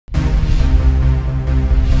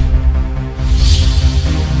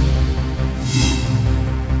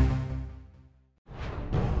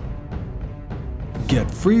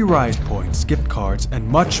free ride points, gift cards, and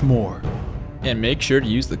much more. And make sure to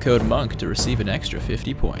use the code MONK to receive an extra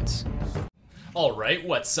 50 points. Alright,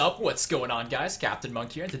 what's up? What's going on, guys? Captain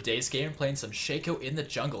Monk here. In today's game, we're playing some Shaco in the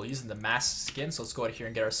jungle using the masked skin. So let's go out here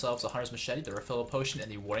and get ourselves a Hunter's Machete, the refill potion,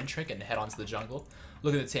 and the warning trinket and head on to the jungle.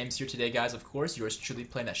 Look at the teams here today, guys, of course. Yours truly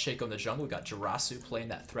playing that Shaco in the jungle. We got Jirasu playing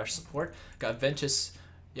that Thresh support. Got Ventus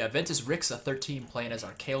Rixa 13 playing as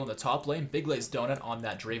our Kale in the top lane. Big Lays Donut on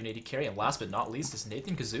that Draven 80 carry. And last but not least is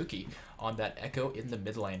Nathan Kazuki on that Echo in the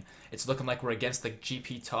mid lane. It's looking like we're against the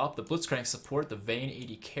GP top, the Blitzcrank support, the Vayne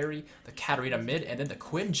 80 carry, the Katarina mid, and then the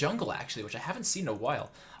Quinn jungle, actually, which I haven't seen in a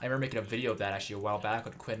while. I remember making a video of that, actually, a while back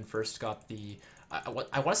when Quinn first got the... I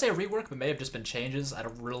want to say a rework, but may have just been changes. I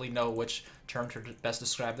don't really know which term to best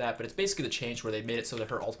describe that, but it's basically the change where they made it so that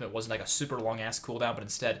her ultimate wasn't like a super long-ass cooldown, but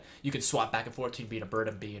instead you could swap back and forth between being a bird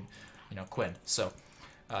and being, you know, Quinn. So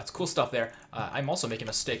it's cool stuff there. I'm also making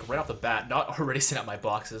a mistake right off the bat, not already setting up my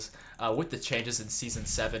boxes. With the changes in Season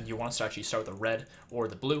 7, you want to actually start with the red or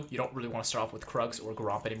the blue. You don't really want to start off with Krugs or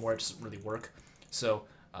Gromp anymore. It doesn't really work. So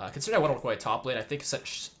considering I want to work my top lane, I think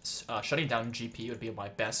shutting down GP would be my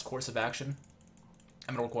best course of action.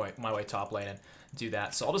 I'm going to work my way top lane and do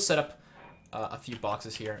that. So I'll just set up a few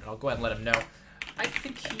boxes here, and I'll go ahead and let him know. I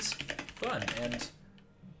think he's fun and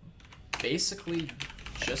basically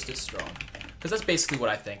just as strong. Because that's basically what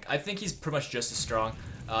I think. I think he's pretty much just as strong.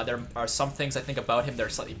 There are some things I think about him that are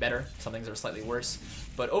slightly better, some things that are slightly worse.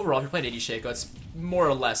 But overall, if you're playing AD Shaco, it's more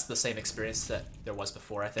or less the same experience that there was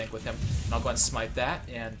before, I think, with him. And I'll go ahead and smite that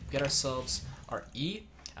and get ourselves our E.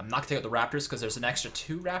 I'm not going to take out the Raptors because there's an extra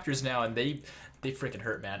 2 Raptors now, and they freaking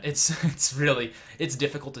hurt, man. It's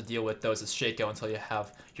difficult to deal with those as Shaco until you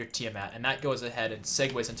have your Tiamat, and that goes ahead and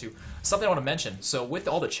segues into something I want to mention. So with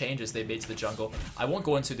all the changes they made to the jungle, I won't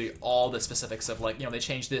go into all the specifics of, like, you know, they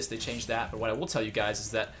changed this, they changed that, but what I will tell you guys is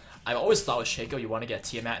that I've always thought with Shaco you want to get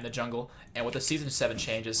Tiamat in the jungle, and with the Season 7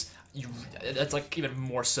 changes, that's like even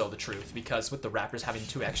more so the truth, because with the Raptors having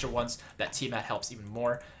 2 extra ones, that Tiamat helps even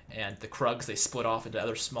more, and the Krugs, they split off into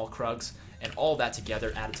other small Krugs, and all that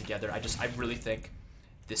together, added together, I really think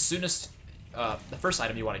the first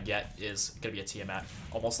item you want to get is going to be a Tiamat,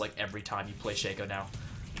 almost like every time you play Shaco now,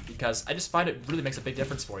 because I just find it really makes a big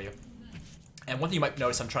difference for you. And one thing you might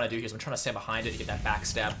notice I'm trying to do here is I'm trying to stand behind it to get that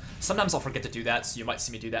backstab. Sometimes I'll forget to do that, so you might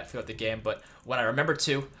see me do that throughout the game, but when I remember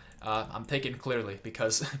to, I'm thinking clearly,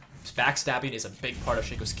 because backstabbing is a big part of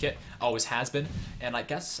Shaco's kit, always has been, and I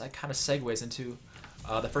guess that kind of segues into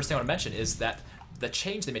the first thing I want to mention is that the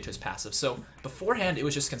change they made to his passive. So beforehand, it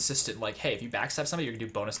was just consistent, like, hey, if you backstab somebody, you're going to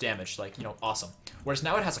do bonus damage, like, you know, awesome. Whereas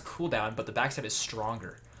now it has a cooldown, but the backstab is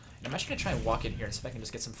stronger. And I'm actually going to try and walk in here and see if I can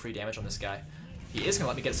just get some free damage on this guy. He is going to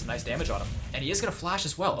let me get some nice damage on him, and he is going to flash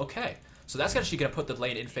as well, okay. So that's actually going to put the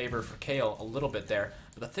lane in favor for Kale a little bit there.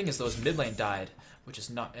 But the thing is, though, his mid lane died, which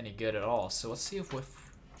is not any good at all. So let's see if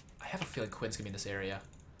I have a feeling Quinn's going to be in this area.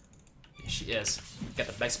 Yeah, she is. Got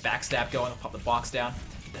the nice backstab going, pop the box down,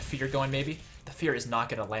 get the fear going maybe. The fear is not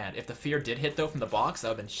going to land. If the fear did hit, though, from the box, that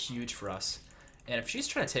would have been huge for us. And if she's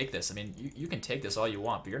trying to take this, I mean, you can take this all you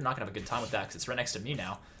want, but you're not going to have a good time with that because it's right next to me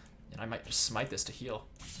now. And I might just smite this to heal.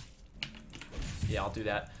 Yeah, I'll do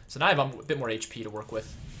that. So now I have a bit more HP to work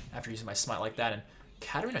with after using my smite like that. And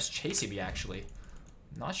Katarina's chasing me, actually.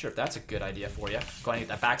 Not sure if that's a good idea for you. Go ahead and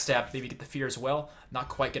get that backstab, maybe get the fear as well. Not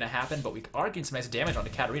quite going to happen, but we are getting some nice damage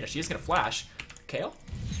onto Katarina. She is going to flash. Kale?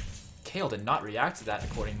 Kale did not react to that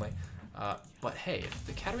accordingly. But hey, if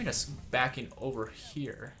the Katarina's backing over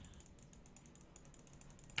here...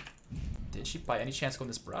 Did she by any chance go in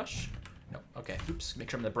this brush? No. Okay, oops.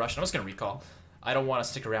 Make sure I'm in the brush. I'm just going to recall. I don't want to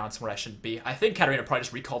stick around somewhere I shouldn't be. I think Katarina probably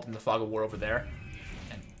just recalled in the Fog of War over there.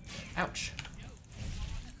 And, ouch.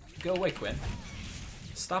 Go away, Quinn.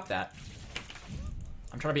 Stop that.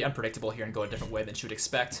 I'm trying to be unpredictable here and go a different way than she would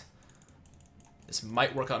expect. This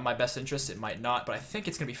might work out in my best interest, it might not, but I think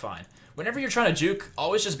it's going to be fine. Whenever you're trying to juke,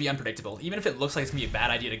 always just be unpredictable. Even if it looks like it's going to be a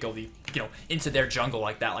bad idea to go into their jungle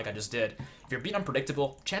like that, like I just did. If you're being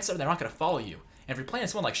unpredictable, chances are they're not going to follow you. And if you're playing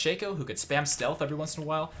someone like Shaco, who could spam stealth every once in a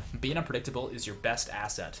while, being unpredictable is your best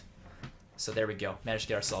asset. So there we go. Managed to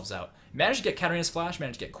get ourselves out. Managed to get Katarina's flash,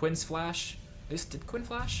 managed to get Quinn's flash. At least, did Quinn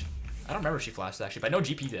flash? I don't remember if she flashed, actually, but I know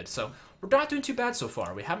GP did. So we're not doing too bad so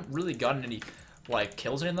far. We haven't really gotten any like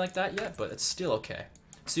kills or anything like that yet, but it's still okay.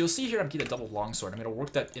 So you'll see here I'm getting a double longsword. I'm going to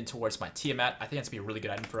work that in towards my Tiamat. I think that's going to be a really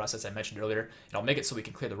good item for us, as I mentioned earlier. And I'll make it so we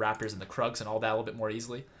can clear the Raptors and the Krugs and all that a little bit more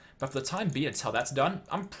easily. But for the time being, until that's done,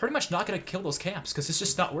 I'm pretty much not going to kill those camps, because it's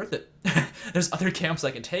just not worth it. There's other camps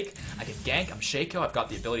I can take. I can gank. I'm Shaco. I've got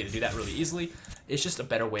the ability to do that really easily. It's just a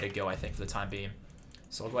better way to go, I think, for the time being.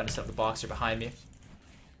 So I'll go ahead and set up the box here behind me.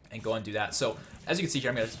 and go and do that. So as you can see here,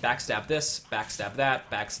 I'm going to backstab this, backstab that,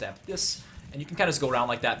 backstab this, and you can kind of just go around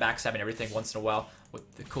like that, backstabbing everything once in a while,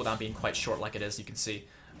 with the cooldown being quite short like it is, you can see.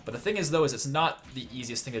 But the thing is, though, is it's not the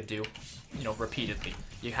easiest thing to do, you know, repeatedly.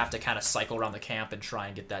 You have to kind of cycle around the camp and try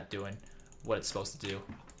and get that doing what it's supposed to do,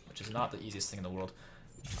 which is not the easiest thing in the world.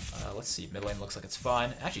 Let's see, mid lane looks like it's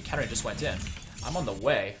fine. Actually, Katarina just went in. I'm on the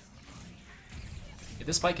way. If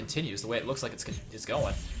this fight continues the way it looks like it's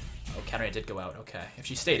going... Oh, Katarina did go out. Okay. If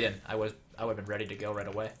she stayed in, I would have been ready to go right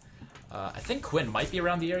away. I think Quinn might be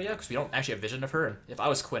around the area, because we don't actually have vision of her. And if I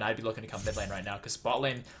was Quinn, I'd be looking to come mid lane right now, because bot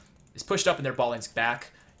lane is pushed up and their bot lane's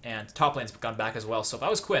back, and top lane's gone back as well. So if I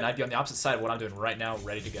was Quinn, I'd be on the opposite side of what I'm doing right now,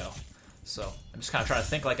 ready to go. So I'm just kind of trying to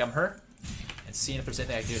think like I'm her, and seeing if there's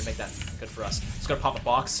anything I can do to make that good for us. Just gonna pop a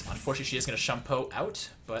box. Unfortunately, she is gonna Shumpo out,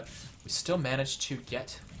 but we still managed to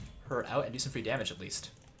get her out and do some free damage at least.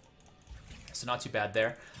 So not too bad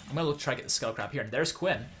there. I'm gonna try to get the Skull Crab here, and there's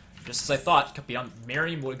Quinn. Just as I thought, could be on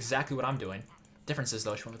mirroring exactly what I'm doing. Difference is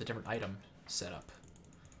though, she went with a different item setup.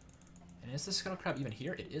 And is the Skull Crab even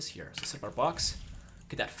here? It is here. So set up our box,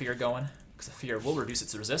 get that fear going, because the fear will reduce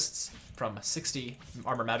its resists from 60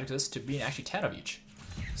 armor magic resist to being actually 10 of each.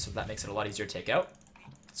 So that makes it a lot easier to take out.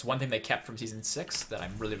 It's one thing they kept from Season 6 that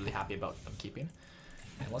I'm really, really happy about them keeping.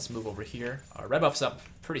 And let's move over here. Our red buff's up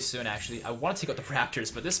pretty soon, actually. I want to take out the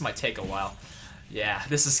Raptors, but this might take a while. Yeah,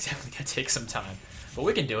 this is definitely going to take some time. But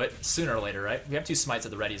we can do it sooner or later, right? We have 2 smites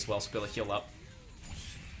at the ready as well, so we'll be able to heal up.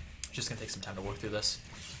 It's just going to take some time to work through this.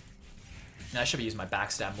 And I should be using my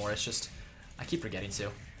backstab more. It's just, I keep forgetting to.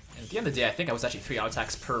 And at the end of the day, I think I was actually 3 auto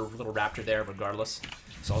attacks per little raptor there, regardless.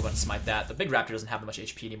 So I'll go and smite that. The big raptor doesn't have that much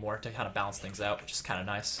HP anymore to kind of balance things out, which is kind of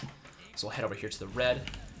nice. So we'll head over here to the red.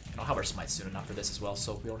 And I'll have our smite soon enough for this as well,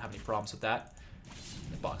 so we don't have any problems with that.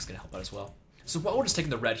 The box is going to help out as well. So while we're just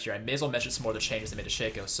taking the red here, I may as well mention some more of the changes they made to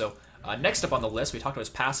Shaco. So next up on the list, we talked about his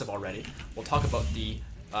passive already. We'll talk about the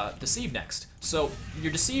Deceive next. So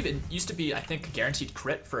your Deceive, it used to be, I think, guaranteed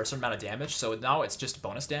crit for a certain amount of damage, so now it's just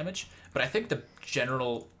bonus damage. But I think the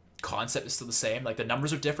general concept is still the same. Like, the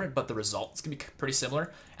numbers are different, but the result's going to be pretty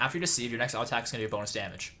similar. After you Deceive, your next auto attack is going to be bonus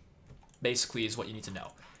damage. Basically is what you need to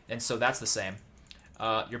know. And so that's the same.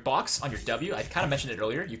 Your box on your W, I kind of mentioned it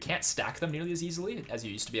earlier, you can't stack them nearly as easily as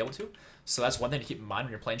you used to be able to. So that's one thing to keep in mind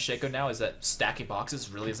when you're playing Shaco now, is that stacking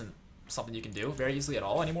boxes really isn't something you can do very easily at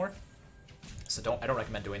all anymore. So I don't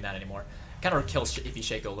recommend doing that anymore. Kind of kills AP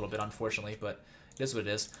Shaco a little bit, unfortunately, but it is what it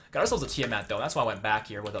is. Got ourselves a Tiamat, though. That's why I went back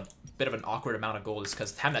here with a bit of an awkward amount of gold, is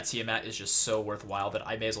because having that Tiamat is just so worthwhile that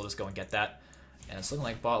I may as well just go and get that. And it's looking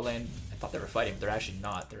like bot lane, I thought they were fighting, but they're actually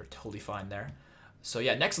not. They're totally fine there. So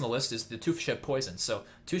yeah, next on the list is the 2-ship poison. So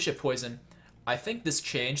 2-ship poison, I think this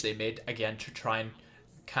change they made, again, to try and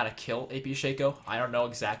kind of kill AP Shaco. I don't know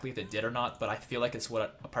exactly if they did or not, but I feel like it's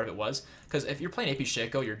what a part of it was. Because if you're playing AP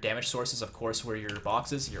Shaco, your damage sources, of course, were your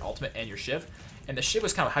boxes, your ultimate, and your Shiv. And the Shiv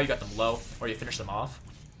was kind of how you got them low, or you finished them off.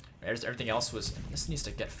 Everything else was, this needs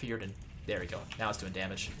to get feared, and there we go. Now it's doing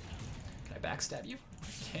damage. Can I backstab you? I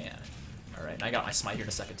can. Alright, and I got my smite here in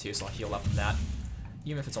a second too, so I'll heal up from that.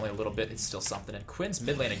 Even if it's only a little bit, it's still something. And Quinn's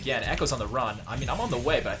mid lane again. Echo's on the run. I mean, I'm on the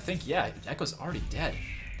way, but I think, yeah, Echo's already dead.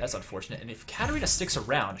 That's unfortunate. And if Katarina sticks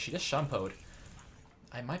around, she just Shumpo'd.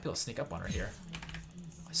 I might be able to sneak up on her here.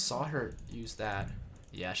 I saw her use that.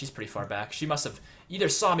 Yeah, she's pretty far back. She must have either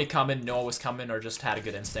saw me coming, know I was coming, or just had a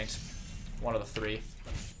good instinct. One of the 3.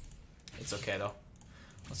 It's okay, though.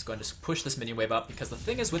 Let's go and just push this minion wave up, because the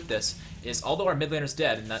thing is with this is, although our mid laner's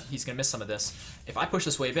dead and that he's going to miss some of this, if I push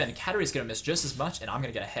this wave in, Katarina's going to miss just as much, and I'm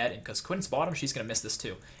going to get ahead, and because Quinn's bottom, she's going to miss this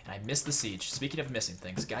too. And I missed the siege. Speaking of missing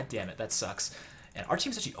things, god damn it, that sucks. And our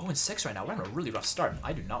team's actually 0-6 right now. We're having a really rough start.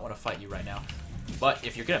 I do not want to fight you right now. But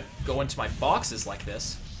if you're going to go into my boxes like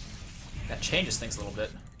this, that changes things a little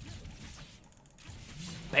bit.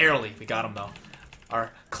 Barely. We got him, though.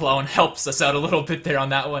 Our clone helps us out a little bit there on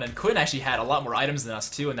that one. And Quinn actually had a lot more items than us,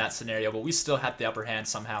 too, in that scenario. But we still had the upper hand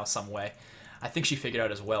somehow, some way. I think she figured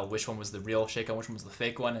out as well which one was the real Shaco and which one was the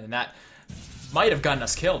fake one. And that might have gotten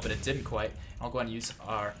us killed, but it didn't quite. I'll go ahead and use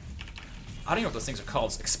our... I don't even know what those things are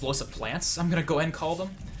called. Explosive plants, I'm going to go ahead and call them,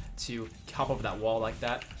 to hop over that wall like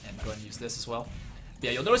that, and go ahead and use this as well. But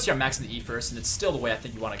yeah, you'll notice here I'm maxing the E first, and it's still the way I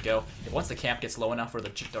think you want to go. If once the camp gets low enough, or the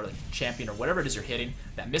champion, or whatever it is you're hitting,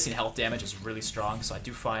 that missing health damage is really strong, so I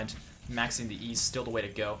do find maxing the E is still the way to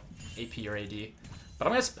go, AP or AD. But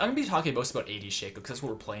I'm gonna be talking most about AD Shaco, because that's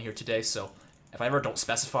what we're playing here today, so if I ever don't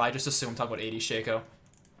specify, just assume I'm talking about AD Shaco.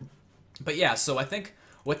 But yeah, so I think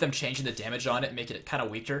with them changing the damage on it, making it kind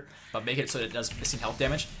of weaker, but making it so that it does missing health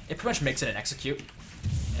damage, it pretty much makes it an execute.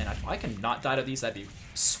 And if I can not die to these, that'd be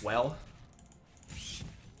swell.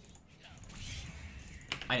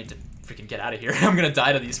 I need to freaking get out of here. I'm gonna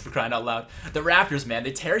die to these for crying out loud. The Raptors, man,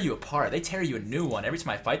 they tear you apart. They tear you a new one every time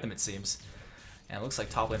I fight them, it seems. And it looks like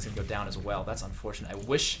top lane's gonna go down as well. That's unfortunate. I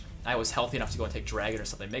wish I was healthy enough to go and take Dragon or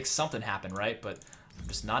something. Make something happen, right? But I'm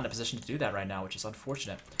just not in a position to do that right now, which is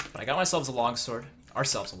unfortunate. But I got ourselves a longsword,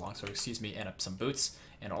 excuse me, and some boots,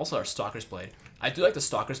 and also our Stalker's Blade. I do like the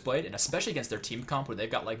Stalker's Blade, and especially against their team comp where they've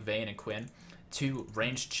got like Vayne and Quinn, two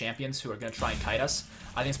ranged champions who are going to try and kite us.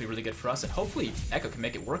 I think it's going to be really good for us, and hopefully Echo can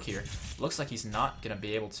make it work here. Looks like he's not going to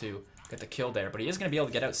be able to get the kill there, but he is going to be able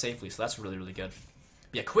to get out safely, so that's really, really good.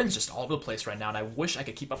 Yeah, Quinn's just all over the place right now, and I wish I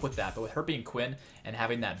could keep up with that, but with her being Quinn and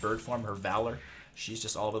having that bird form, her Valor, she's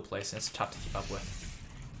just all over the place, and it's tough to keep up with.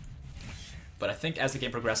 But I think as the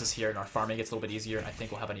game progresses here and our farming gets a little bit easier, I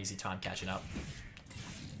think we'll have an easy time catching up.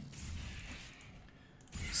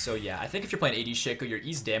 So yeah, I think if you're playing AD Shaco, your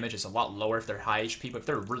E's damage is a lot lower if they're high HP, but if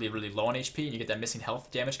they're really, really low on HP and you get that missing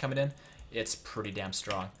health damage coming in, it's pretty damn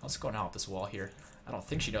strong. Let's go and help this wall here. I don't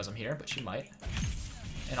think she knows I'm here, but she might.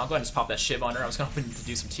 And I'll go ahead and just pop that Shiv on her. I was hoping to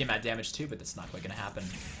do some Tiamat damage too, but that's not quite going to happen.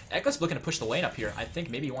 Echo's looking to push the lane up here. I think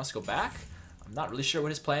maybe he wants to go back. I'm not really sure what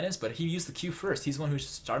his plan is, but he used the Q first. He's the one who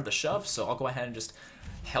started the shove, so I'll go ahead and just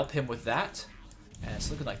help him with that. And it's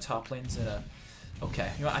looking like top lane's in a...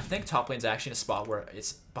 Okay, you know what? I think top lane's actually in a spot where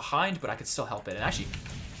it's behind, but I can still help it. And actually,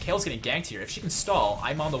 Kale's getting ganked here. If she can stall,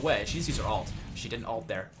 I'm on the way. She's used her ult. She didn't ult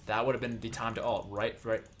there. That would have been the time to ult, right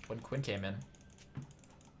when Quinn came in.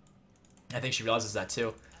 I think she realizes that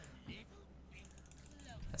too.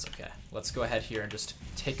 That's okay. Let's go ahead here and just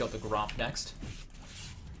take out the Gromp next.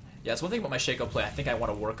 Yeah, that's one thing about my Shaco play I think I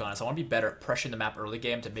want to work on is I want to be better at pressuring the map early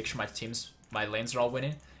game to make sure my lanes are all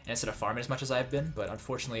winning, and instead of farming as much as I have been, but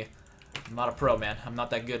unfortunately, I'm not a pro, man. I'm not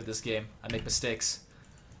that good at this game. I make mistakes.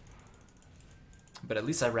 But at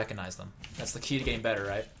least I recognize them. That's the key to getting better,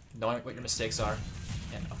 right? Knowing what your mistakes are,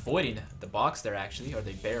 and avoiding the box there, actually, or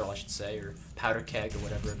the barrel, I should say, or powder keg, or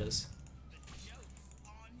whatever it is.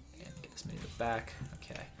 And get this mini back.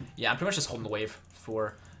 Okay. Yeah, I'm pretty much just holding the wave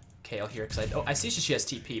for Kale here, because I see she has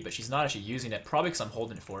TP, but she's not actually using it, probably because I'm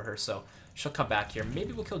holding it for her, so she'll come back here.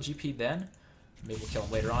 Maybe we'll kill GP then. Maybe we'll kill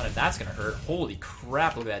him later on, and that's going to hurt. Holy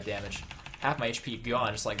crap, look at that damage. Half my HP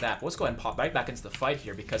gone, just like that. But let's go ahead and pop right back into the fight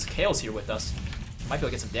here, because Kale's here with us. Might be able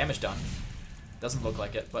to get some damage done. Doesn't look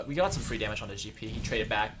like it, but we got some free damage on the GP. He traded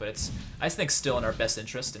back, but it's, I think, still in our best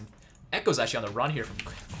interest, and Echo's actually on the run here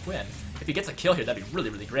from Quinn. If he gets a kill here, that'd be really,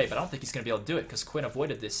 really great, but I don't think he's going to be able to do it, because Quinn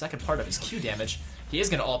avoided the second part of his Q damage. He is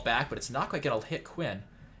going to ult back, but it's not quite going to hit Quinn.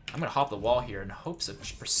 I'm going to hop the wall here in hopes of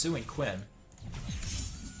pursuing Quinn.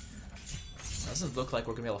 Doesn't look like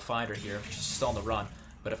we're going to be able to find her here. She's still on the run.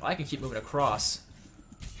 But if I can keep moving across...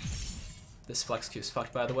 This flex Q is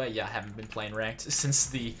fucked, by the way. Yeah, I haven't been playing ranked since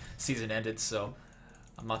the season ended, so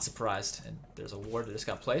I'm not surprised. And there's a ward that just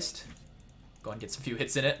got placed. Go and get some few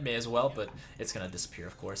hits in it, may as well, but it's going to disappear,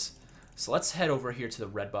 of course. So let's head over here to the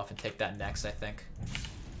red buff and take that next, I think.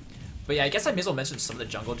 But yeah, I guess I may as well mention some of the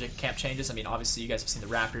jungle camp changes. I mean, obviously you guys have seen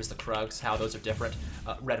the Raptors, the Krugs, how those are different.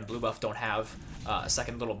 Red and blue buff don't have a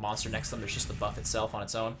second little monster next to them. There's just the buff itself on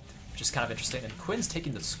its own, which is kind of interesting. And Quinn's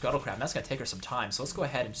taking the Scuttle Crab, and that's going to take her some time. So let's go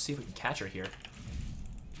ahead and see if we can catch her here.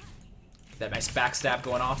 That nice backstab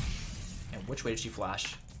going off. And which way did she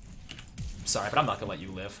flash? Sorry, but I'm not going to let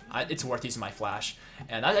you live. It's worth using my flash.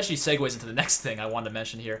 And that actually segues into the next thing I wanted to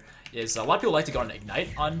mention here, is a lot of people like to go on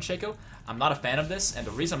Ignite on Shaco. I'm not a fan of this, and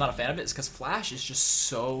the reason I'm not a fan of it is because Flash is just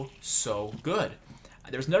so good.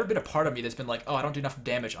 There's never been a part of me that's been like, oh, I don't do enough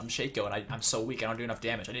damage on Shaco, and I'm so weak, I don't do enough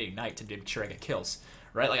damage. I need Ignite to make sure I get kills,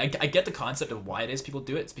 right? Like, I get the concept of why it is people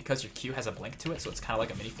do it. It's because your Q has a blink to it, so it's kind of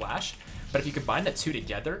like a mini Flash. But if you combine the two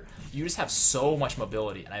together, you just have so much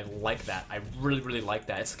mobility, and I like that. I really, really like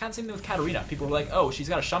that. It's the kind of same thing with Katarina. People were like, oh, she's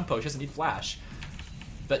got a Shumpo, she doesn't need Flash.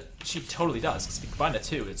 But she totally does, because if you combine the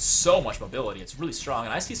two, it's so much mobility, it's really strong,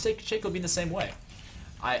 and I see Shaco being the same way.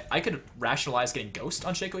 I could rationalize getting Ghost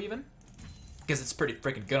on Shaco even, because it's pretty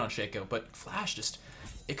freaking good on Shaco, but Flash just,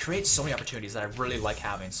 it creates so many opportunities that I really like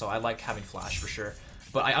having, so I like having Flash for sure.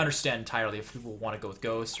 But I understand entirely if people want to go with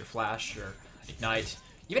Ghost, or Flash, or Ignite,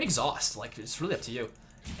 even Exhaust, like, it's really up to you.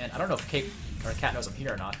 And I don't know if Kat knows I'm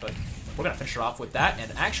here or not, but we're going to finish her off with that, and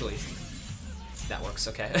actually... That works,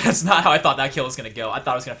 okay. That's not how I thought that kill was going to go. I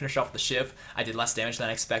thought I was going to finish off with the Shiv. I did less damage than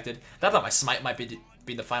I expected. I thought my Smite might be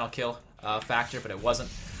the final kill factor, but it wasn't.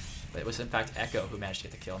 But it was, in fact, Echo who managed to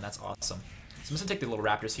get the kill, and that's awesome. So I'm just going to take the little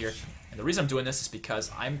Raptors here. And the reason I'm doing this is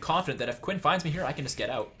because I'm confident that if Quinn finds me here, I can just get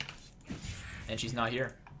out. And she's not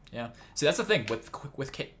here. Yeah. See, that's the thing.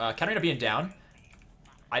 With Katarina being down,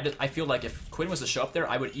 I feel like if Quinn was to show up there,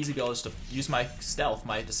 I would easily be able to use my stealth,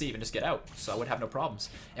 my deceive, and just get out. So I would have no problems.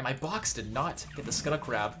 And my box did not get the Scuttle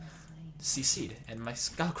Crab CC'd, and my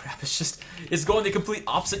Skullcrab is going the complete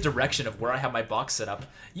opposite direction of where I have my box set up.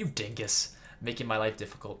 You dingus, making my life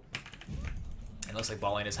difficult. And it looks like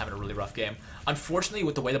bot lane is having a really rough game. Unfortunately,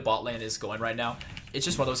 with the way the bot lane is going right now, it's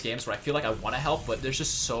just one of those games where I feel like I want to help, but there's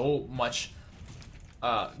just so much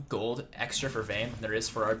gold extra for Vayne than there is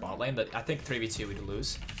for our bot lane that I think 3v2 we'd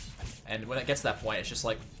lose. And when it gets to that point, it's just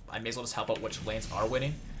like I may as well just help out which lanes are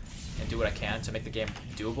winning and do what I can to make the game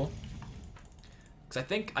doable. Because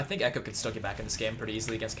I think Echo can still get back in this game pretty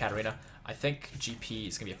easily against Katarina. I think GP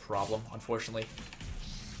is going to be a problem, unfortunately.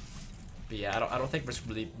 But yeah, I don't think there's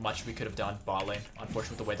really much we could have done bot lane,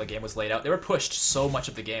 unfortunately, with the way the game was laid out. They were pushed so much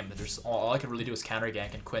of the game that there's all I could really do was counter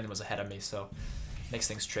gank, and Quinn was ahead of me, so it makes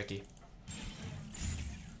things tricky.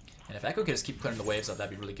 And if Echo could just keep putting the waves up, that'd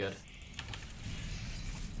be really good.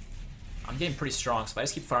 I'm getting pretty strong, so if I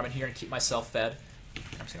just keep farming here and keep myself fed, I'm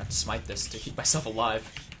just going to have to smite this to keep myself alive.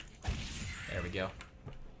 There we go.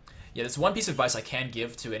 Yeah, there's one piece of advice I can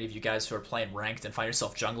give to any of you guys who are playing ranked and find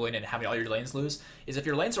yourself jungling and having all your lanes lose, is if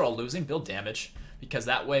your lanes are all losing, build damage. Because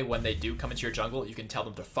that way, when they do come into your jungle, you can tell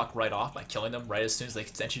them to fuck right off by killing them right as soon as they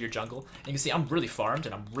enter your jungle. And you can see I'm really farmed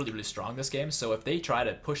and I'm really, really strong this game, so if they try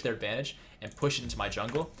to push their advantage and push it into my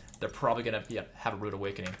jungle, they're probably going to have a rude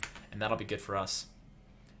awakening, and that'll be good for us.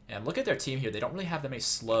 And look at their team here. They don't really have that many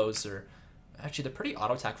slows, or actually they're pretty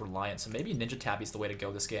auto attack reliant, so maybe Ninja Tabby's the way to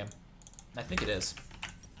go this game. I think it is.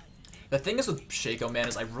 The thing is with Shaco, man,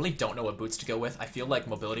 is I really don't know what boots to go with. I feel like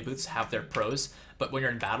mobility boots have their pros, but when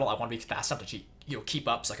you're in battle, I want to be fast enough to keep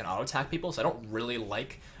up so I can auto attack people. So I don't really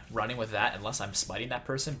like running with that unless I'm smiting that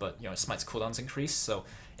person. But Smite's cooldowns increase, so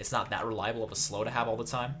it's not that reliable of a slow to have all the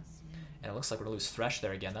time. And it looks like we're gonna lose Thresh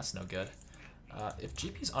there again. That's no good. If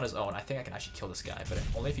GP's on his own, I think I can actually kill this guy, but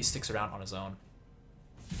only if he sticks around on his own.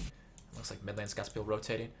 It looks like mid lane's got people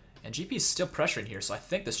rotating, and GP's still pressuring here, so I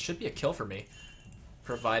think this should be a kill for me,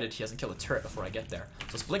 provided he doesn't kill the turret before I get there. So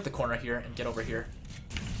let's blink the corner here and get over here.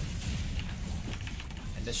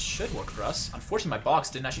 And this should work for us. Unfortunately, my box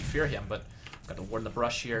didn't actually fear him, but got the ward in the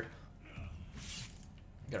brush here.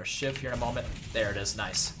 Got our Shiv here in a moment. There it is,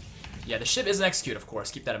 nice. Yeah, the Shiv isn't execute, of course,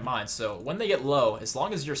 keep that in mind. So when they get low, as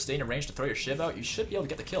long as you're staying in range to throw your Shiv out, you should be able to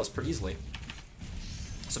get the kills pretty easily.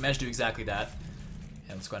 So I managed to do exactly that.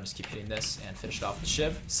 And let's go ahead and just keep hitting this and finish it off with the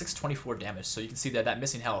Shiv. 624 damage, so you can see that that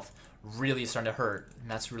missing health really is starting to hurt, and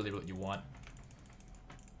that's really what you want.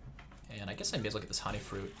 And I guess I may as well get this honey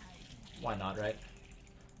fruit. Why not, right?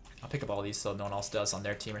 I'll pick up all these so no one else does on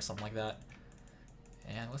their team or something like that.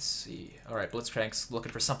 And let's see. Alright, Blitzcrank's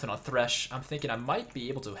looking for something on Thresh. I'm thinking I might be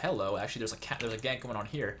able to... Hello, actually there's a gank going on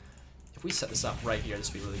here. If we set this up right here,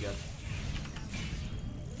 this would be really good.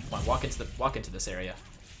 Come on, walk into this area.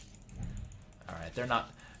 Alright,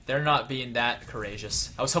 they're not being that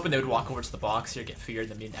courageous. I was hoping they would walk over to the box here, get feared,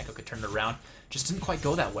 then me and Echo could turn it around. Just didn't quite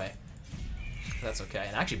go that way. But that's okay.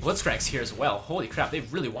 And actually, Blitzcrank's here as well. Holy crap, they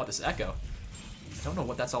really want this Echo. I don't know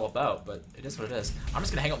what that's all about, but it is what it is. I'm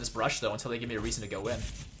just gonna hang out with this brush though until they give me a reason to go in.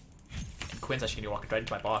 And Quinn's actually gonna walk right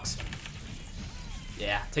into my box.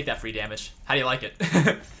 Yeah, take that free damage. How do you like it?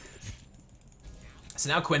 So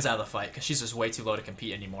now Quinn's out of the fight because she's just way too low to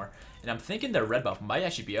compete anymore. And I'm thinking their red buff might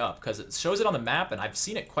actually be up because it shows it on the map and I've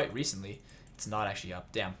seen it quite recently. It's not actually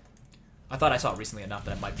up. Damn. I thought I saw it recently enough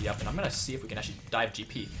that it might be up, and I'm gonna see if we can actually dive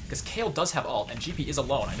GP because Kale does have ult and GP is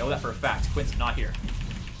alone. I know that for a fact. Quinn's not here.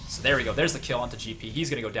 So there we go. There's the kill onto GP. He's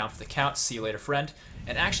going to go down for the count. See you later, friend.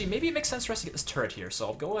 And actually, maybe it makes sense for us to get this turret here. So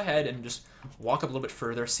I'll go ahead and just walk up a little bit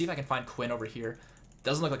further, see if I can find Quinn over here.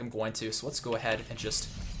 Doesn't look like I'm going to, so let's go ahead and just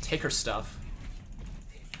take her stuff.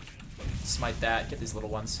 Smite that, get these little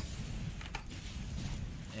ones.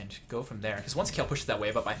 And go from there. Because once Kale pushes that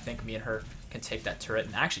wave up, I think me and her can take that turret.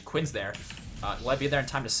 And actually, Quinn's there. Will I be there in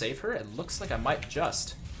time to save her? It looks like I might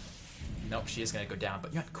just. Nope, she is going to go down.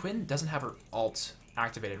 But Quinn doesn't have her ult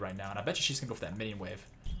activated right now, and I bet you she's gonna go for that minion wave.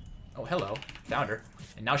 Oh, hello. Found her.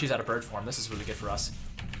 And now she's out of bird form. This is really good for us.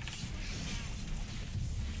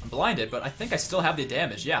 I'm blinded, but I think I still have the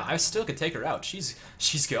damage. Yeah, I still could take her out. She's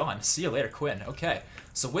gone. See you later, Quinn. Okay.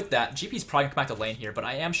 So with that, GP's probably gonna come back to lane here, but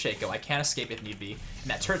I am Shaco. I can escape if need be. And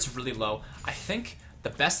that turret's really low. I think the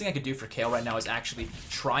best thing I could do for Kale right now is actually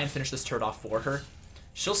try and finish this turret off for her.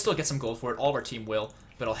 She'll still get some gold for it. All of our team will.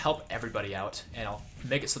 But it'll help everybody out, and I'll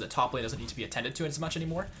make it so that top lane doesn't need to be attended to as much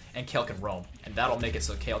anymore, and Kale can roam. And that'll make it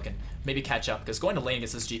so Kale can maybe catch up, because going to lane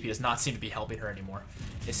against this GP does not seem to be helping her anymore.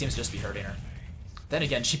 It seems to just be hurting her. Then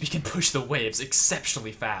again, GP can push the waves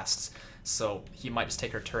exceptionally fast, so he might just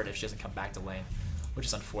take her turret if she doesn't come back to lane, which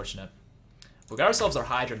is unfortunate. We got ourselves our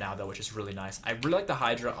Hydra now, though, which is really nice. I really like the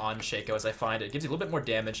Hydra on Shaco, as I find it gives you a little bit more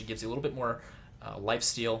damage, it gives you a little bit more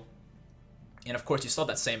lifesteal. And of course, you still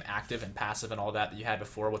have that same active and passive and all that you had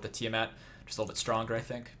before with the Tiamat, just a little bit stronger, I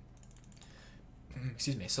think.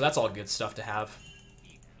 Excuse me. So that's all good stuff to have.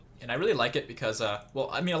 And I really like it because, well,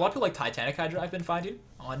 I mean, a lot of people like Titanic Hydra I've been finding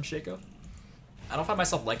on Shaco. I don't find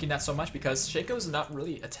myself liking that so much because Shaco is not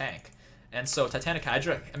really a tank. And so Titanic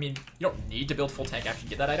Hydra, I mean, you don't need to build full tank after you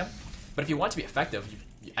get that item. But if you want to be effective,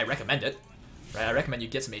 I recommend it. Right? I recommend you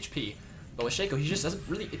get some HP. But with Shaco, he just doesn't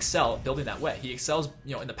really excel building that way. He excels,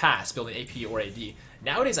 you know, in the past building AP or AD.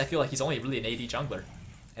 Nowadays, I feel like he's only really an AD jungler.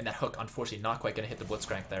 And that hook, unfortunately, not quite going to hit the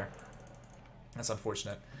Blitzcrank there. That's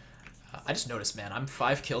unfortunate. I just noticed, man, I'm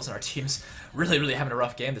 5 kills and our team's really having a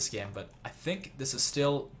rough game this game. But I think this is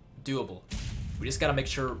still doable. We just got to make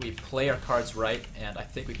sure we play our cards right, and I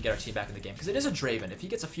think we can get our team back in the game. Because it is a Draven. If he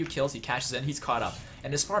gets a few kills, he cashes in, he's caught up.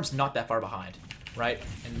 And his farm's not that far behind, right?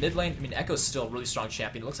 And mid lane, I mean, Echo's still a really strong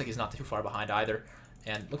champion. It looks like he's not too far behind either.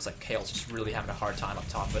 And it looks like Kale's just really having a hard time up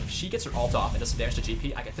top. But if she gets her ult off and does some damage to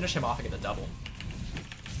GP, I can finish him off and get the double.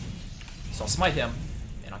 So I'll smite him,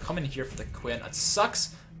 and I'll come in here for the Quinn. It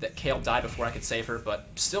sucks that Kale died before I could save her, but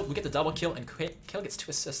still, we get the double kill, and Kale gets 2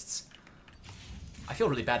 assists. I feel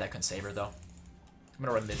really bad that I couldn't save her, though. I'm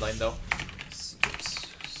gonna run mid lane though. Oops,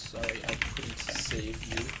 sorry, I couldn't save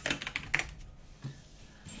you.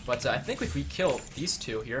 But I think if we kill these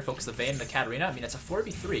two here, focus the Vayne and the Katarina, I mean, it's a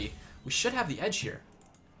 4v3. We should have the edge here.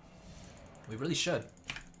 We really should.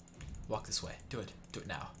 Walk this way. Do it. Do it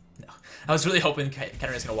now. No. I was really hoping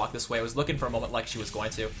Katarina's gonna walk this way. I was looking for a moment like she was going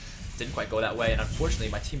to. Didn't quite go that way, and unfortunately,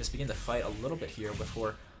 my team is beginning to fight a little bit here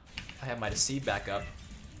before I have my Deceive back up.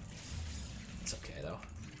 It's okay though.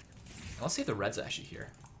 Let's see if the red's actually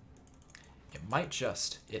here. It might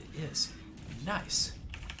just. It is. Nice.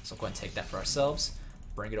 So we'll go ahead and take that for ourselves.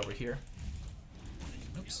 Bring it over here.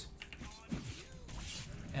 Oops.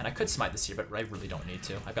 And I could smite this here, but I really don't need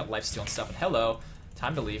to. I've got lifesteal and stuff. And hello.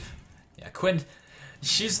 Time to leave. Yeah, Quinn.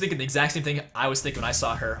 She's thinking the exact same thing I was thinking when I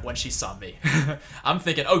saw her when she saw me. I'm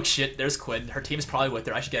thinking, oh shit, there's Quinn. Her team's probably with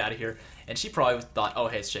her. I should get out of here. And she probably thought, oh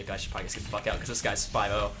hey, it's Shaco. I should probably just get the fuck out because this guy's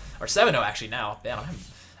 5-0. Or 7-0 actually now. Damn,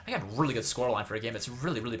 I got a really good scoreline for a game that's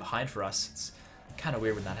really behind for us. It's kind of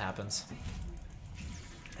weird when that happens.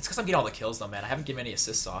 It's because I'm getting all the kills though, man. I haven't given any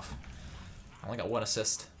assists off. I only got 1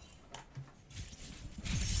 assist.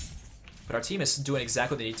 But our team is doing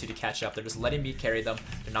exactly what they need to catch up. They're just letting me carry them.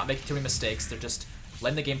 They're not making too many mistakes. They're just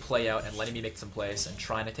letting the game play out and letting me make some plays and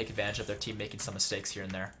trying to take advantage of their team making some mistakes here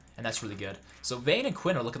and there. And that's really good. So Vayne and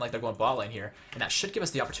Quinn are looking like they're going bot lane here. And that should give us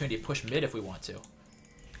the opportunity to push mid if we want to.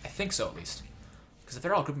 I think so, at least. Because if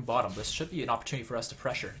they're all grouping bottom, this should be an opportunity for us to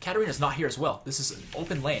pressure. Katarina's not here as well. This is an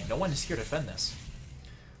open lane. No one is here to defend this.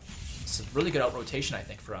 It's a really good out-rotation, I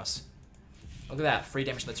think, for us. Look at that. Free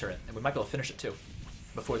damage to the turret. And we might be able to finish it, too.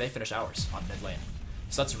 Before they finish ours on mid lane.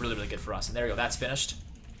 So that's really good for us. And there you go. That's finished.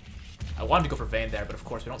 I wanted to go for Vayne there, but of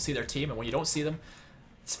course we don't see their team. And when you don't see them,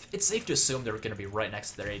 it's safe to assume they're going to be right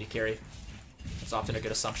next to their AD carry. It's often a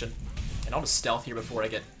good assumption. And I'll just stealth here before I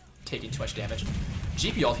get taking too much damage.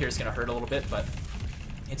 GP ult here is going to hurt a little bit, but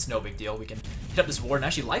it's no big deal. We can hit up this ward and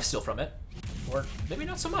actually lifesteal from it. Or maybe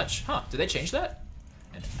not so much. Huh, did they change that?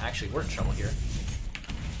 And actually, we're in trouble here.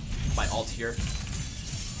 My ult here.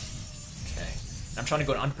 Okay. And I'm trying to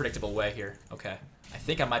go an unpredictable way here. Okay. I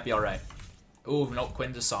think I might be alright. Ooh, no,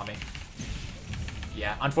 Quinn just saw me.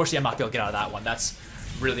 Yeah, unfortunately I'm not going to get out of that one. That's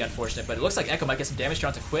really unfortunate. But it looks like Echo might get some damage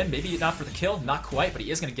down to Quinn. Maybe not for the kill, not quite, but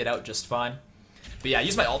he is going to get out just fine. But yeah, I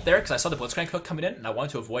used my ult there because I saw the Blitzcrank hook coming in, and I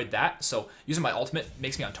wanted to avoid that. So using my ultimate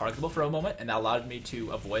makes me untargetable for a moment, and that allowed me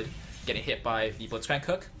to avoid getting hit by the Blitzcrank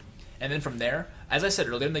hook. And then from there, as I said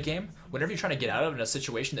earlier in the game, whenever you're trying to get out of a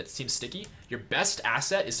situation that seems sticky, your best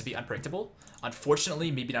asset is to be unpredictable.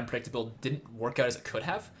 Unfortunately, me being unpredictable didn't work out as it could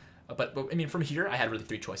have. But I mean, from here, I had really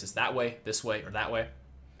 3 choices. That way, this way, or that way.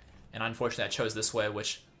 And unfortunately, I chose this way,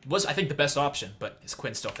 which was, I think, the best option. But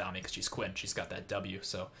Quinn still found me because she's Quinn. She's got that W,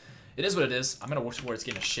 so it is what it is. I'm going to work towards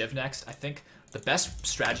getting a Shiv next. I think the best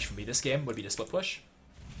strategy for me this game would be to split push.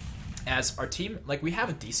 As our team, like, we have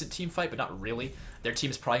a decent team fight, but not really. Their team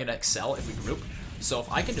is probably going to excel if we group. So if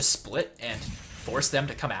I can just split and force them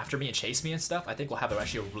to come after me and chase me and stuff, I think we'll have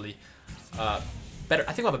actually a really better.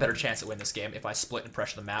 I think we'll have a better chance at winning this game if I split and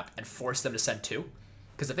pressure the map and force them to send 2.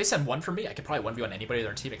 Because if they send 1 for me, I could probably 1v on anybody on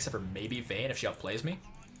their team except for maybe Vayne if she outplays me.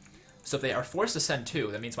 So if they are forced to send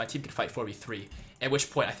 2, that means my team can fight 4v3, at which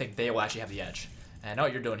point I think they will actually have the edge. And I know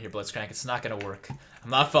what you're doing here, Blitzcrank. It's not going to work. I'm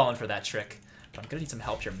not falling for that trick, but I'm going to need some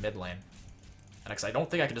help here mid lane. And because I don't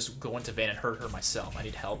think I can just go into Vayne and hurt her myself. I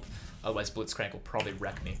need help, otherwise Blitzcrank will probably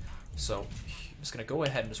wreck me. So I'm just going to go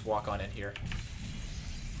ahead and just walk on in here.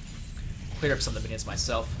 Clear up some of the minions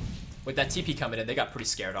myself. With that TP coming in, they got pretty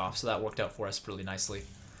scared off, so that worked out for us really nicely.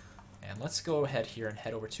 And let's go ahead here and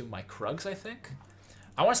head over to my Krugs, I think.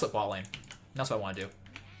 I want to split bot lane. That's what I want to do.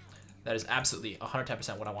 That is absolutely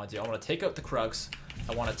 110% what I want to do. I want to take out the Krugs.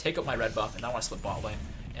 I want to take out my red buff, and I want to split bot lane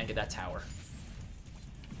and get that tower.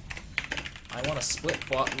 I want to split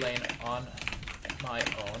bot lane on my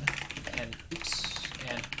own and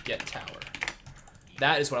get tower.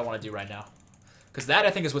 That is what I want to do right now. Because that,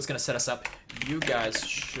 I think, is what's going to set us up. You guys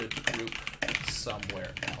should group somewhere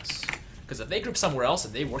else. Because if they group somewhere else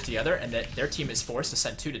and they work together and that their team is forced to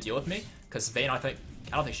send 2 to deal with me, because Vayne, I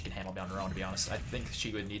don't think she can handle me on her own, to be honest. I think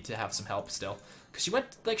she would need to have some help still. Because she went,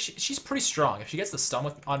 like, she's pretty strong. If she gets the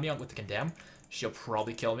stun on me with the condemn, she'll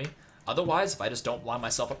probably kill me. Otherwise, if I just don't line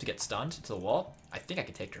myself up to get stunned to the wall, I think I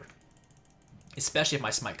can take her. Especially if my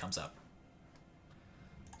smite comes up.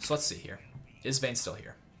 So let's see here. Is Vayne still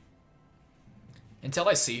here? Until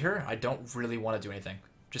I see her, I don't really want to do anything.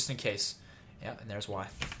 Just in case. Yeah, and there's why.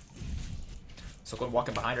 So go and walk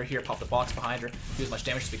in behind her here, pop the box behind her, do as much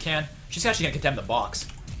damage as we can. She's actually going to condemn the box.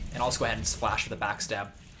 And I'll just go ahead and splash for the backstab.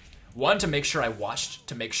 One, to make sure I watched,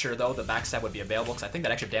 to make sure, though, the backstab would be available, because I think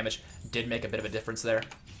that extra damage did make a bit of a difference there.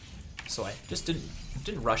 So I just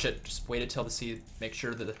didn't rush it, just waited till to see, make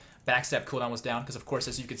sure that the backstab cooldown was down, because of course,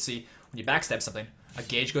 as you can see, when you backstab something, a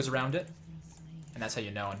gauge goes around it, and that's how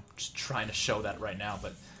you know. I'm just trying to show that right now,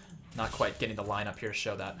 but not quite getting the line up here to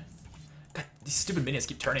show that. God, these stupid minions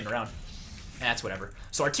keep turning around. That's whatever.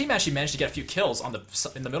 So our team actually managed to get a few kills on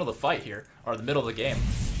in the middle of the fight here, or the middle of the game.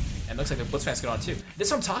 And it looks like the Blitzfang's going on too. This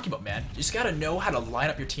is what I'm talking about, man. You just gotta know how to line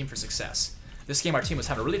up your team for success. This game, our team was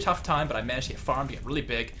having a really tough time, but I managed to get farmed, to get really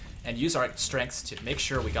big, and use our strengths to make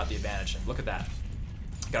sure we got the advantage. And look at that.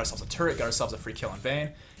 Got ourselves a turret, got ourselves a free kill on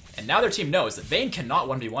Vayne. And now their team knows that Vayne cannot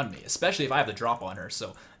 1v1 me, especially if I have the drop on her.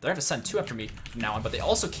 So they're going to send 2 after me from now on, but they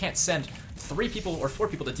also can't send 3 people or 4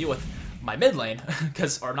 people to deal with my mid lane,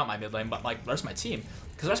 or not my mid lane, but like the rest of my team,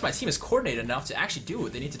 because the rest of my team is coordinated enough to actually do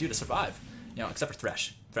what they need to do to survive. You know, except for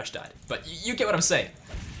Thresh. Thresh died. But you get what I'm saying.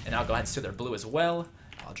 And I'll go ahead and steal their blue as well.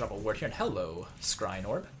 I'll drop a ward here, and hello, Scrying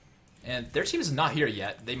Orb. And their team is not here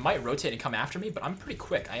yet. They might rotate and come after me, but I'm pretty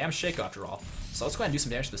quick. I am Shaco after all. So let's go ahead and do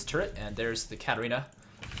some damage to this turret. And there's the Katarina.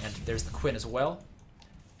 And there's the Quinn as well.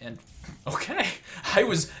 And, okay. I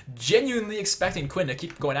was genuinely expecting Quinn to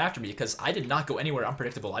keep going after me because I did not go anywhere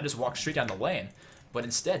unpredictable. I just walked straight down the lane. But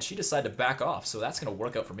instead, she decided to back off. So that's going to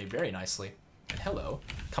work out for me very nicely. And hello.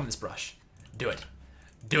 Come in this brush. Do it.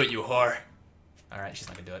 Do it, you whore. Alright, she's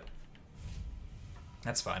not going to do it.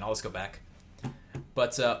 That's fine. I'll just go back.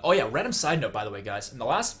 But, oh yeah, random side note, by the way, guys. In the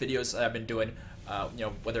last videos I've been doing, you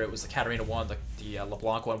know, whether it was the Katarina one, the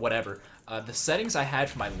LeBlanc one, whatever, the settings I had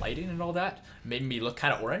for my lighting and all that made me look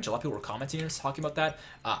kind of orange. A lot of people were commenting and talking about that.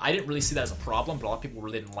 I didn't really see that as a problem, but a lot of people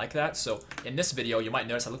really didn't like that. So in this video, you might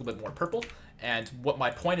notice I look a bit more purple. And what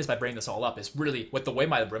my point is by bringing this all up is really, with the way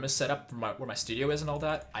my room is set up, where my studio is and all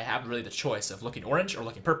that, I have really the choice of looking orange or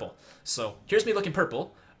looking purple. So here's me looking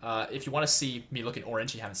purple. If you want to see me looking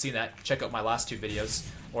orange, you haven't seen that, check out my last 2 videos,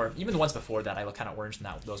 or even the ones before that, I look kind of orange in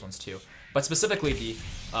those ones too. But specifically the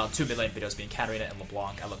 2 mid lane videos being Katarina and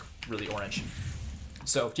LeBlanc, I look really orange.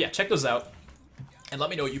 So yeah, check those out, and let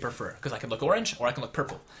me know what you prefer, because I can look orange or I can look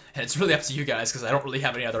purple. And it's really up to you guys, because I don't really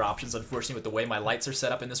have any other options, unfortunately, with the way my lights are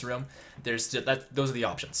set up in this room. Those are the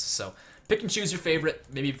options. So pick and choose your favorite,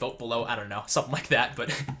 maybe vote below, I don't know, something like that, but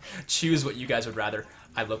choose what you guys would rather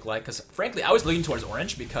I look like, because frankly, I was leaning towards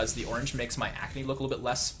orange because the orange makes my acne look a little bit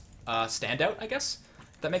less standout, I guess,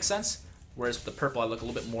 if that makes sense. Whereas with the purple, I look a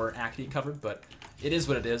little bit more acne covered, but it is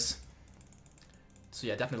what it is. So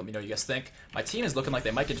yeah, definitely let me know what you guys think. My team is looking like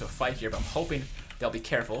they might get into a fight here, but I'm hoping they'll be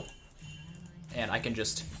careful. And I can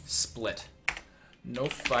just split. No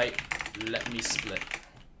fight, let me split.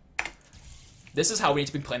 This is how we need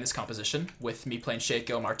to be playing this composition, with me playing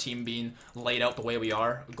Shaco and our team being laid out the way we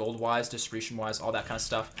are, gold-wise, distribution-wise, all that kind of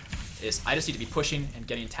stuff, is I just need to be pushing and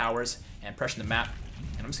getting towers and pressuring the map.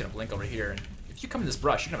 And I'm just going to blink over here, and if you come in this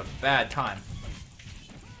brush, you're going to have a bad time.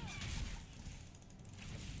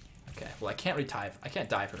 Okay, well I can't dive. I can't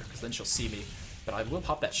dive her, because then she'll see me, but I will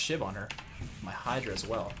pop that Shiv on her, my Hydra as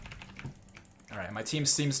well. Alright, my team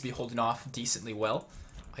seems to be holding off decently well.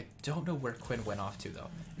 I don't know where Quinn went off to, though.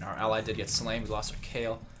 And our ally did get slain. We lost our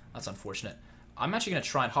Kale. That's unfortunate. I'm actually going to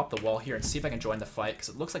try and hop the wall here and see if I can join the fight, because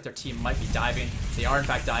it looks like their team might be diving. They are, in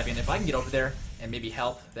fact, diving. If I can get over there and maybe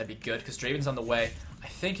help, that'd be good, because Draven's on the way. I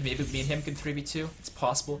think maybe me and him can 3v2. It's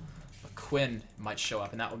possible. But Quinn might show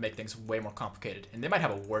up, and that would make things way more complicated. And they might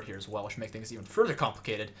have a ward here as well, which would make things even further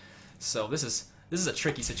complicated. So this is a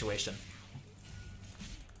tricky situation.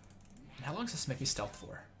 And how long does this make me stealth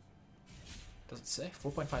for? Does it say?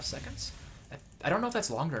 4.5 seconds? I don't know if that's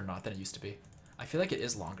longer or not than it used to be. I feel like it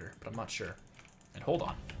is longer, but I'm not sure. And hold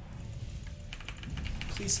on.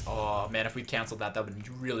 Please. Oh, man, if we canceled that, that would be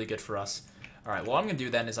really good for us. All right, what I'm going to do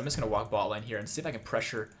then is I'm just going to walk bot lane here and see if I can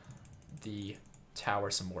pressure the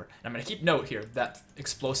tower some more. And I'm going to keep note here that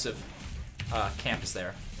explosive camp is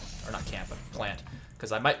there. Or not camp, but plant.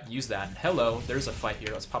 Because I might use that. And hello, there's a fight here.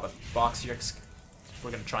 Let's pop a box here.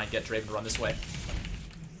 We're going to try and get Draven to run this way.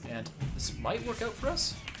 And this might work out for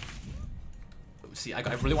us. See, I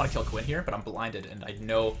really want to kill Quinn here, but I'm blinded, and I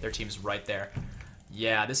know their team's right there.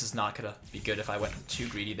 Yeah, this is not going to be good if I went too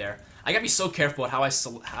greedy there. I got to be so careful about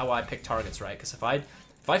how I pick targets, right? Because if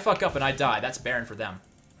I fuck up and I die, that's Baron for them.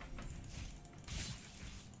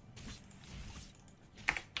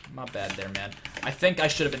 My bad there, man. I think I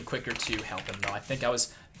should have been quicker to help him, though. I think I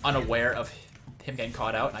was unaware of him getting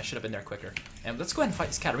caught out, and I should have been there quicker. And let's go ahead and fight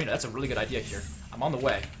this Katarina. That's a really good idea here. I'm on the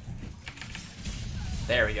way.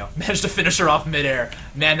 There we go. Managed to finish her off midair.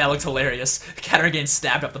 Man, that looked hilarious. Katarina getting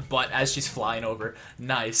stabbed up the butt as she's flying over.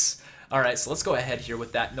 Nice. Alright, so let's go ahead here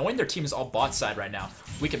with that. Knowing their team is all bot side right now,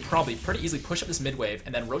 we can probably pretty easily push up this mid wave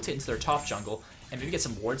and then rotate into their top jungle and maybe get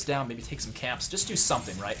some wards down, maybe take some camps. Just do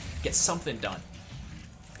something, right? Get something done.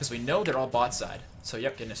 Because we know they're all bot side. So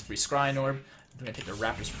yep, getting this free Scrying Orb. We're going to take their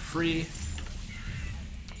Raptors for free.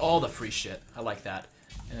 All the free shit. I like that.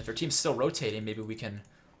 And if their team's still rotating, maybe we can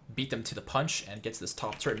beat them to the punch and get to this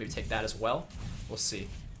top turret, maybe take that as well. We'll see.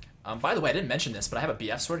 By the way, I didn't mention this, but I have a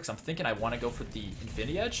BF sword because I'm thinking I want to go for the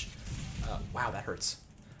Infinity Edge. Wow, that hurts.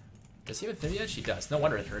 Does he have Infinity Edge? He does. No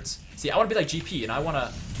wonder it hurts. See, I want to be like GP, and I want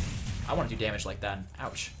to do damage like that.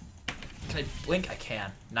 Ouch. Can I blink? I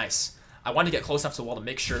can. Nice. I wanted to get close enough to the wall to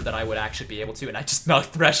make sure that I would actually be able to, and I just knocked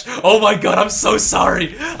Thresh. Oh my god, I'm so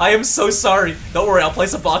sorry. I am so sorry. Don't worry, I'll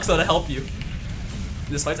place a box though to help you.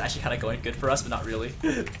 This fight's actually kind of going good for us, but not really.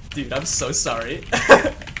 Dude, I'm so sorry.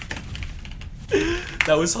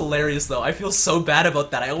 That was hilarious, though. I feel so bad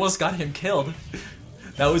about that. I almost got him killed.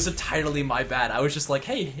 That was entirely my bad. I was just like,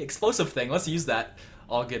 hey, explosive thing, let's use that.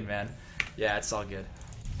 All good, man. Yeah, it's all good.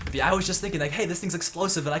 But yeah, I was just thinking, like, hey, this thing's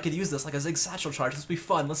explosive, and I could use this like a Zig Satchel charge. This would be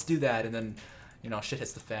fun. Let's do that. And then, you know, shit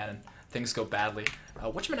hits the fan, and things go badly.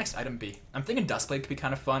 What should my next item be? I'm thinking Dustblade could be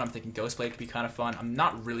kind of fun. I'm thinking Ghostblade could be kind of fun. I'm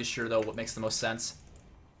not really sure, though, what makes the most sense.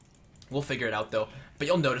 We'll figure it out, though. But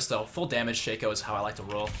you'll notice, though, full damage Shaco is how I like to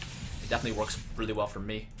roll. It definitely works really well for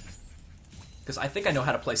me. Because I think I know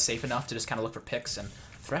how to play safe enough to just kind of look for picks, and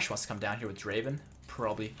Thresh wants to come down here with Draven.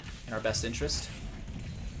 Probably in our best interest.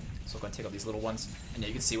 So I'm going to take out these little ones. And yeah,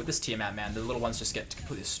 you can see with this Tiamat, man, the little ones just get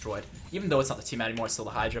completely destroyed. Even though it's not the Tiamat anymore, it's still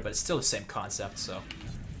the Hydra, but it's still the same concept, so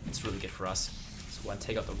it's really good for us. So we're going to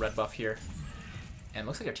take out the red buff here. And it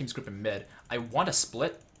looks like our team's grouping mid. I want to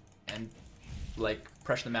split and, like,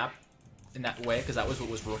 pressure the map in that way, because that was what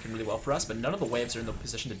was working really well for us, but none of the waves are in the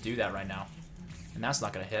position to do that right now. And that's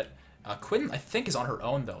not going to hit. Quinn, I think, is on her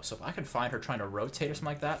own, though, so if I could find her trying to rotate or something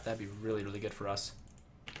like that, that'd be really, really good for us.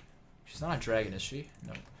 She's not a dragon, is she?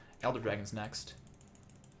 No. Elder Dragon's next.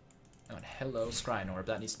 Oh, and hello, Scrying Orb.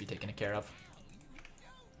 That needs to be taken care of.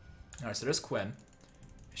 Alright, so there's Quinn.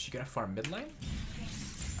 Is she going to farm mid lane?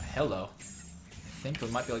 Hello. I think we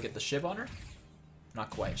might be able to get the Shiv on her.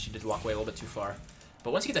 Not quite. She did walk away a little bit too far.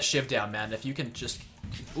 But once you get the Shiv down, man, if you can just...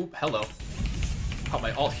 Oop, hello. Pop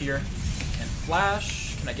my ult here. And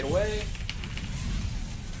flash. Can I get away?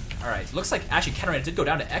 Alright, looks like actually Katarina did go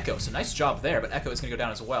down to Echo, so nice job there, but Echo is going to go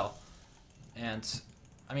down as well. And,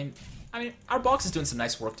 I mean, our box is doing some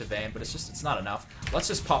nice work to Vayne, but it's not enough. Let's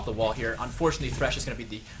just pop the wall here. Unfortunately, Thresh is going to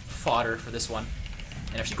be the fodder for this one.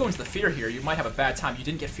 And if you go into the fear here, you might have a bad time. You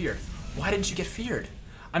didn't get feared. Why didn't you get feared?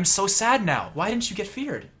 I'm so sad now. Why didn't you get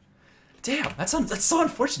feared? Damn, that's so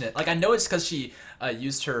unfortunate. Like, I know it's because she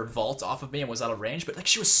used her vault off of me and was out of range, but like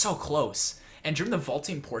she was so close. And during the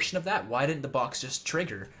vaulting portion of that, why didn't the box just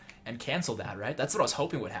trigger and cancel that, right? That's what I was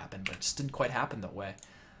hoping would happen, but it just didn't quite happen that way.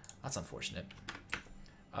 That's unfortunate.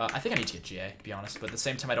 I think I need to get GA, to be honest, but at the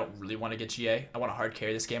same time, I don't really want to get GA. I want to hard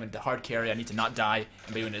carry this game, and to hard carry, I need to not die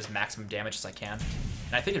and be doing as maximum damage as I can.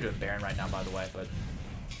 And I think they're doing Baron right now, by the way, but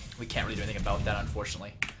we can't really do anything about that,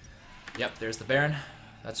 unfortunately. Yep, there's the Baron.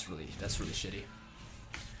 That's really shitty.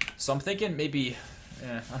 So I'm thinking maybe,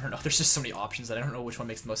 I don't know, there's just so many options that I don't know which one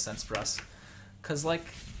makes the most sense for us. Because, like,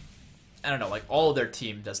 I don't know, like, all of their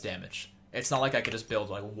team does damage. It's not like I could just build,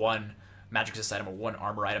 like, one magic resist item or one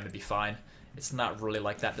armor item and be fine. It's not really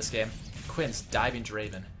like that this game. Quinn's diving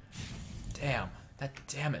Draven. Damn, that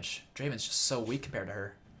damage. Draven's just so weak compared to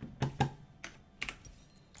her.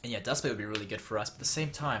 And yeah, Dustblade would be really good for us, but at the same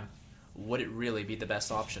time, would it really be the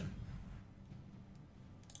best option?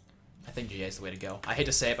 I think GA is the way to go. I hate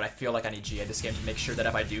to say it, but I feel like I need GA this game to make sure that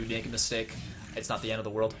if I do make a mistake, it's not the end of the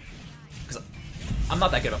world. Because I'm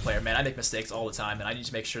not that good of a player, man. I make mistakes all the time, and I need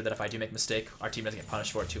to make sure that if I do make a mistake, our team doesn't get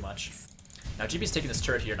punished for it too much. Now GP's taking this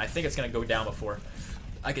turret here, and I think it's going to go down before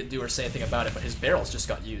I can do or say anything about it, but his barrels just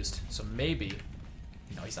got used. So maybe...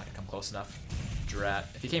 No, he's not going to come close enough. Drat.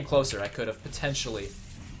 If he came closer, I could have potentially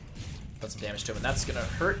done some damage to him, and that's going to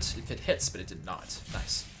hurt if it hits, but it did not.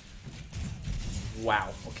 Nice. Wow.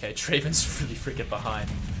 Okay, Draven's really freaking behind.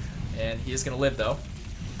 And he is going to live, though.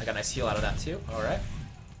 I got a nice heal out of that, too. Alright.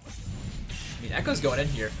 I mean, Echo's going in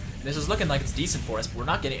here, and this is looking like it's decent for us, but we're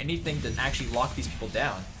not getting anything to actually lock these people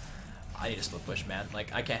down. I need to split push, man.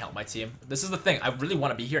 Like, I can't help my team. This is the thing. I really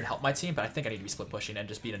want to be here and help my team, but I think I need to be split pushing and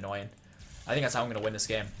just being annoying. I think that's how I'm going to win this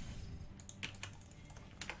game.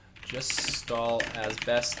 Just stall as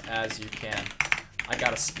best as you can. I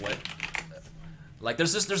gotta split. Like,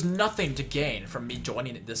 there's nothing to gain from me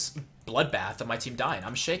joining this bloodbath of my team dying.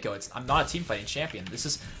 I'm Shaco. I'm not a team fighting champion. This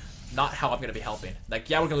is not how I'm going to be helping. Like,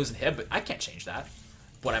 yeah, we're going to lose in hib, but I can't change that.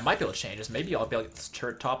 What I might be able to change is maybe I'll be able to get this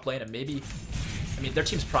turret top lane, and maybe... I mean, their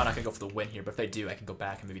team's probably not going to go for the win here, but if they do, I can go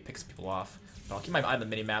back and maybe pick some people off. But I'll keep my eye on the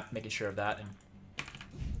mini-map, making sure of that. And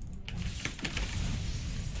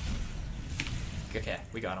okay,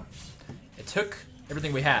 we got him. It took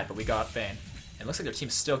everything we had, but we got Vayne. And it looks like their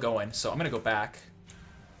team's still going, so I'm going to go back.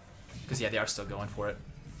 Because, yeah, they are still going for it.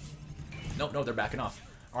 Nope, no, they're backing off.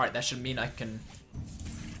 Alright, that should mean I can...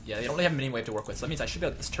 Yeah, they don't really have a mini wave to work with, so that means I should be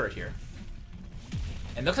able to get this turret here.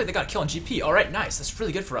 And it looks like they got a kill on GP. Alright, nice. That's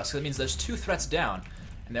really good for us, because that means there's 2 threats down.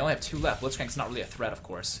 And they only have 2 left. Blitzcrank's not really a threat, of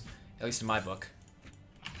course. At least in my book.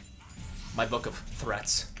 My book of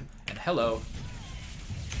threats. And hello.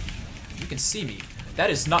 You can see me. That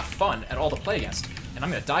is not fun at all to play against. And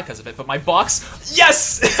I'm going to die because of it, but my box...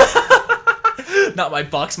 Yes! Not my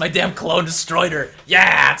box, my damn clone destroyed her.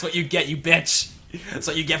 Yeah, that's what you get, you bitch. That's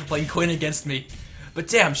what you get for playing Quinn against me. But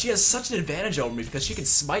damn, she has such an advantage over me because she can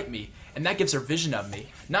smite me, and that gives her vision of me.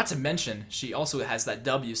 Not to mention, she also has that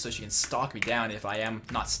W so she can stalk me down if I am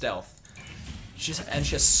not stealth. And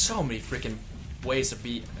she has so many freaking ways to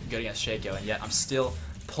beat good against Shaco, and yet I'm still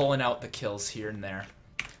pulling out the kills here and there.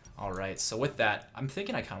 Alright, so with that, I'm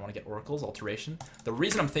thinking I kind of want to get Oracle's Alteration. The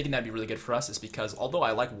reason I'm thinking that'd be really good for us is because although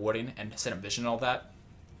I like warding and set up vision and all that,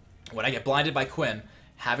 when I get blinded by Quinn,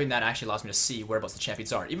 having that actually allows me to see whereabouts the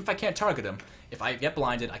champions are. Even if I can't target them, if I get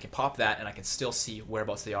blinded, I can pop that and I can still see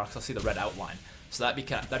whereabouts they are because I'll see the red outline. So that'd be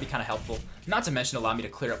kind of helpful. Not to mention allow me to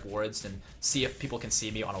clear up wards and see if people can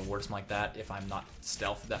see me on a ward or something like that if I'm not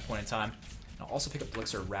stealth at that point in time. And I'll also pick up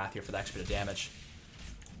Elixir of Wrath here for the extra bit of damage.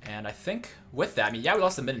 And I think with that, I mean, yeah, we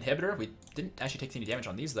lost the mid inhibitor. We didn't actually take any damage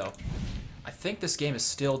on these, though. I think this game is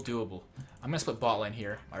still doable. I'm going to split bot lane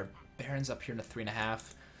here. Our Baron's up here in the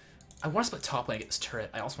 3.5. I want to split top lane and get this turret.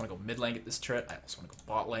 I also want to go mid lane and get this turret. I also want to go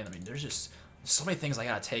bot lane. I mean, there's just so many things I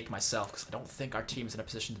got to take myself because I don't think our team's in a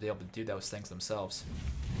position to be able to do those things themselves.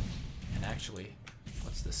 And actually,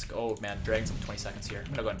 what's this? Oh, man, Dragon's up 20 seconds here. I'm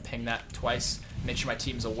going to go ahead and ping that twice. Make sure my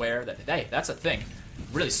team's aware that, hey, that's a thing.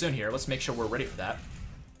 Really soon here. Let's make sure we're ready for that.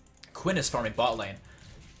 Quinn is farming bot lane.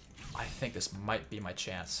 I think this might be my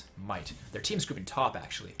chance. Might. Their team's grouping top,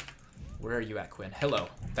 actually. Where are you at, Quinn? Hello.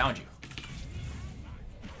 Found you.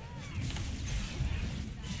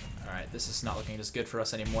 Alright, this is not looking as good for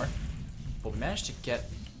us anymore. But we managed to get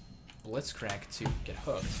Blitzcrank to get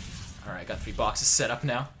hooked. Alright, got 3 boxes set up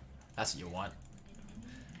now. That's what you want.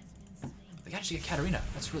 They actually get Katarina.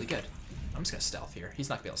 That's really good. I'm just going to stealth here. He's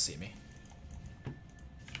not going to be able to see me.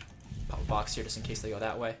 Pop a box here just in case they go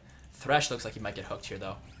that way. Thresh looks like he might get hooked here,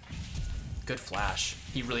 though. Good flash.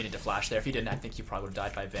 He really needed to flash there. If he didn't, I think he probably would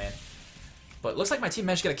have died by Vayne. But it looks like my team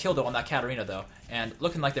managed to get a kill, though, on that Katarina, though. And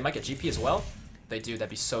looking like they might get GP as well. If they do, that'd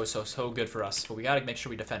be so good for us. But we gotta make sure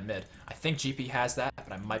we defend mid. I think GP has that,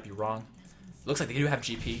 but I might be wrong. Looks like they do have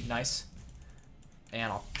GP. Nice.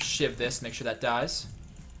 And I'll shiv this, make sure that dies.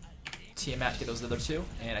 Tiamat to get those other 2.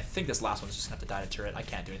 And I think this last one's just gonna have to die to turret. I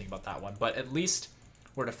can't do anything about that one. But at least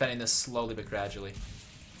we're defending this slowly but gradually.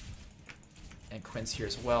 And Quinn's here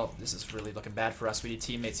as well. This is really looking bad for us. We need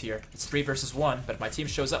teammates here. It's 3 versus 1, but if my team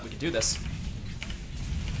shows up, we can do this.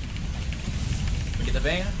 We get the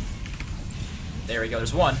Vayne. There we go.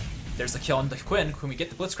 There's 1. There's the kill on the Quinn. Can we get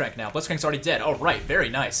the Blitzcrank now? Blitzcrank's already dead. All right. Very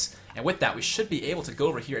nice. And with that, we should be able to go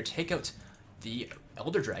over here and take out the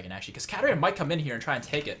Elder Dragon, actually, because Katarina might come in here and try and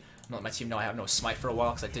take it. I'm gonna let my team know I have no smite for a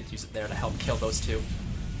while because I did use it there to help kill those 2.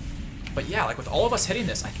 But yeah, like with all of us hitting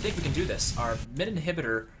this, I think we can do this. Our mid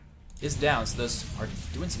inhibitor is down, so those are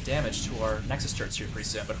doing some damage to our Nexus turrets here pretty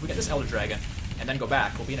soon. But if we get this Elder Dragon and then go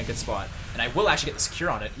back, we'll be in a good spot. And I will actually get the secure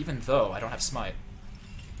on it, even though I don't have smite.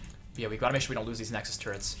 But yeah, we've got to make sure we don't lose these Nexus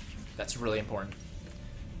turrets. That's really important.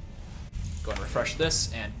 Go and refresh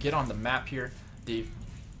this and get on the map here. The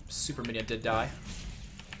super minion did die.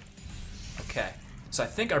 Okay, so So I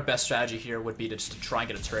think our best strategy here would be to just try and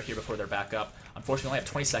get a turret here before they're back up. Unfortunately, we only have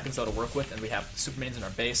 20 seconds though to work with, and we have super minions in our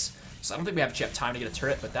base. So I don't think we have time to get a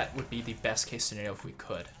turret, but that would be the best case scenario if we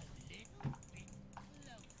could.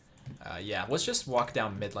 Yeah, let's just walk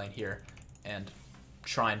down mid lane here and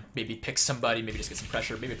try and maybe pick somebody, maybe just get some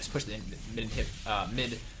pressure, maybe just push the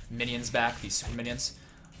mid minions back, these super minions.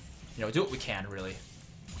 You know, do what we can, really.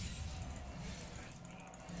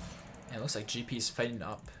 And it looks like GP's fighting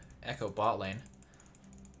up Echo bot lane.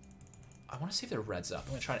 I want to see if their red's up.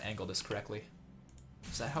 I'm going to try to angle this correctly.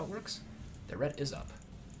 Is that how it works? Their red is up.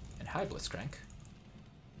 And hi, Blitzcrank.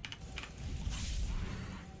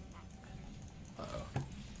 Uh-oh.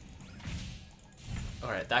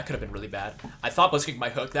 Alright, that could have been really bad. I thought Blitzcrank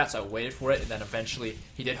might hook that, so I waited for it, and then eventually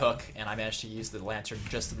he did hook, and I managed to use the lantern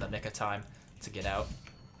just in the nick of time to get out.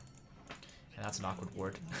 And that's an awkward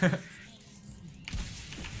word. I'll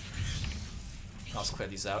just clear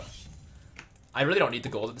these out. I really don't need the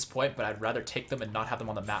gold at this point, but I'd rather take them and not have them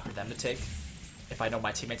on the map for them to take if I know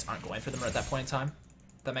my teammates aren't going for them at that point in time.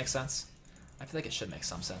 If that makes sense? I feel like it should make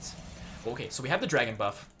some sense. Okay, so we have the dragon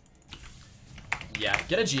buff. Yeah,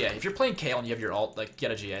 get a GA. If you're playing Kale and you have your ult, like, get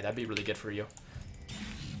a GA. That'd be really good for you.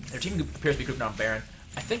 Their team appears to be grouping on Baron.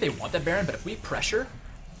 I think they want that Baron, but if we pressure...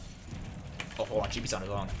 Oh, hold on. GP's on his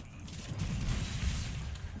own.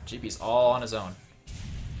 GP's all on his own.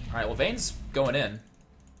 Alright, well, Vayne's going in.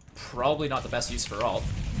 Probably not the best use for ult.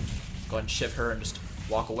 Go ahead and shiv her and just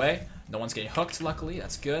walk away. No one's getting hooked, luckily.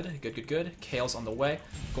 That's good. Good. Kale's on the way.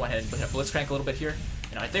 Go ahead and Blitzcrank a little bit here.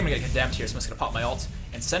 And I think I'm going to get condemned here, so I'm just going to pop my ult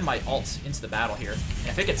and send my ult into the battle here. And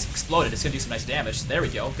if it gets exploded, it's going to do some nice damage. There we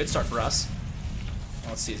go. Good start for us.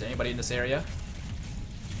 Let's see. Is there anybody in this area?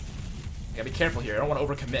 I gotta be careful here. I don't want to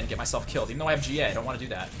overcommit and get myself killed. Even though I have GA, I don't want to do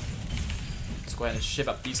that. Let's go ahead and shiv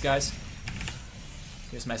up these guys.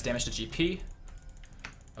 Here's some nice damage to GP.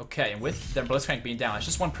 Okay, and with their Blitzcrank being down, it's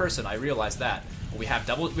just one person, I realized that. But we have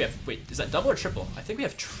double, wait, is that double or triple? I think we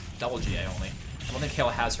have double GA only. I don't think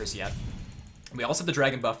Kayla has hers yet. We also have the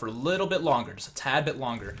dragon buff for a little bit longer, just a tad bit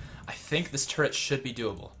longer. I think this turret should be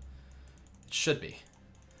doable. It should be.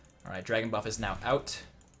 Alright, dragon buff is now out.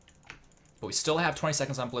 But we still have 20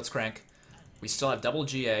 seconds on Blitzcrank. We still have double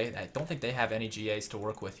GA. I don't think they have any GAs to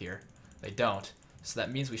work with here. They don't. So that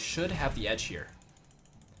means we should have the edge here.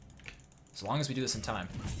 As long as we do this in time.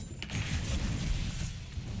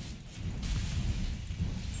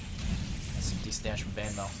 That's some decent damage from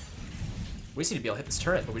Vayne, though. We seem to be able to hit this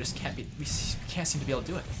turret, but we just can't seem to be able to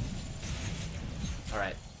do it.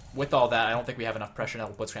 Alright. With all that, I don't think we have enough pressure now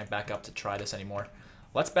with Blitzcrank back up to try this anymore.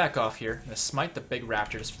 Let's back off here. I'm going to smite the big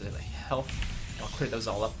raptor just for the health. And I'll clear those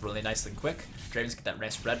all up really nice and quick. Draven's get that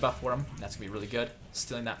nice red buff for him. That's going to be really good.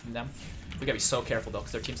 Stealing that from them. We got to be so careful, though,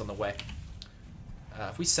 because their team's on the way.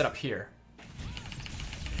 If we set up here...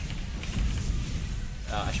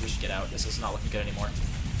 actually, we should get out. This is not looking good anymore.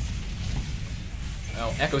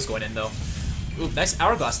 Oh, Echo's going in, though. Ooh, nice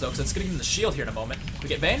hourglass, though, because it's going to give him the shield here in a moment. Can we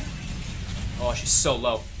get Vayne? Oh, she's so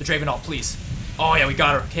low. The Draven ult, please. Oh, yeah, we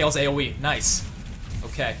got her. Kale's AoE. Nice.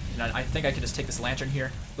 Okay, and I think I can just take this lantern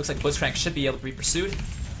here. Looks like Blitzcrank should be able to be pursued.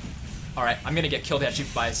 Alright, I'm going to get killed actually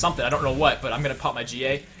by something. I don't know what, but I'm going to pop my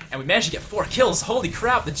GA. And we managed to get 4 kills. Holy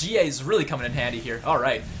crap, the GA is really coming in handy here.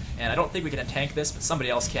 Alright, and I don't think we can tank this, but somebody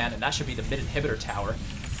else can, and that should be the mid-inhibitor tower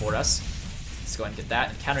for us. Let's go ahead and get that.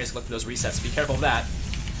 And counter is look for those resets. Be careful of that.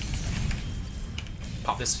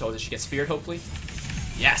 Pop this so that she gets speared, hopefully.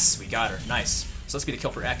 Yes, we got her. Nice. So let's be the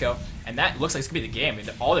kill for Echo. And that looks like it's going to be the game. I mean,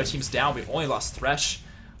 all their teams down. We've only lost Thresh.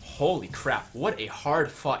 Holy crap. What a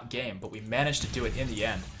hard-fought game, but we managed to do it in the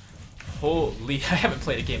end. Holy, I haven't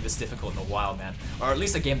played a game this difficult in a while, man. Or at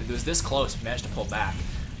least a game that was this close, we managed to pull back.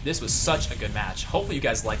 This was such a good match. Hopefully you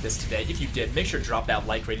guys liked this today. If you did, make sure to drop that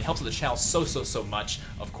like rating. It helps with the channel so much,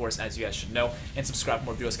 of course, as you guys should know. And subscribe for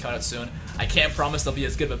more videos coming out soon. I can't promise they'll be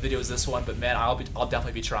as good of a video as this one, but man, I'll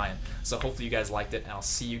definitely be trying. So hopefully you guys liked it, and I'll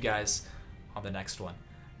see you guys on the next one.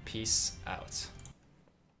 Peace out.